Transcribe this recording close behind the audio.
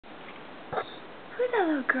that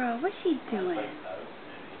little girl? What's she doing?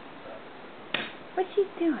 What's she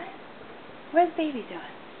doing? What's baby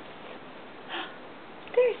doing?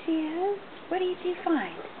 There she is. What did you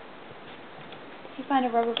find? Did you find a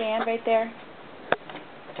rubber band right there?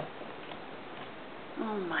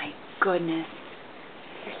 Oh my goodness.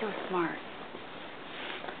 You're so smart.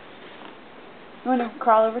 You want to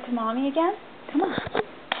crawl over to Mommy again? Come on.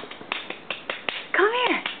 Come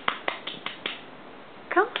here.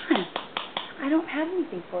 Come on. I don't have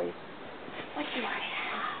anything for you. What do I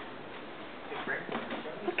have?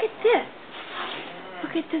 Look at this.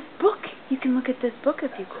 Look at this book. You can look at this book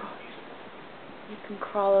if you crawl. You can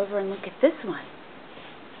crawl over and look at this one.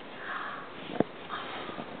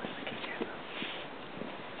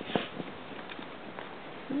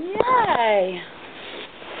 Yay!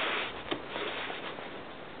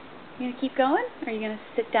 You gonna keep going, or are you gonna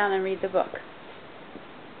sit down and read the book?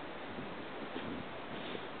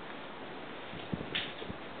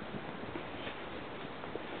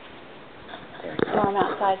 There's a storm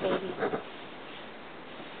outside, baby.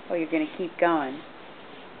 Oh, you're gonna keep going.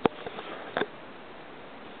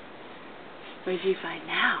 What did you find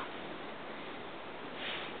now?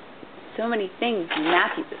 So many things in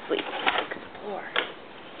Matthew's asleep. Explore.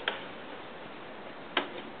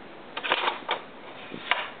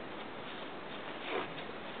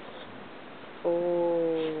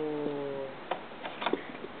 Oh.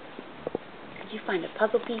 Did you find a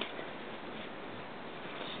puzzle piece?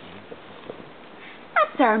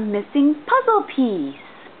 That's our missing puzzle piece.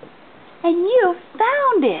 And you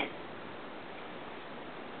found it.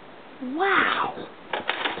 Wow.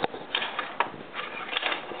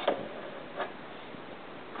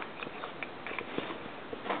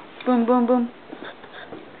 Boom, boom, boom.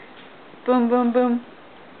 Boom, boom, boom.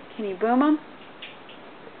 Can you boom them?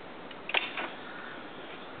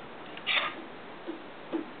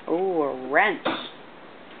 Oh, a wrench.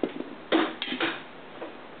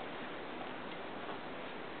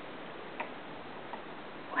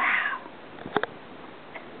 Wow.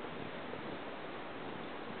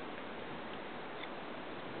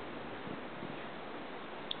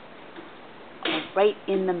 Right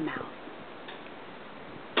in the mouth.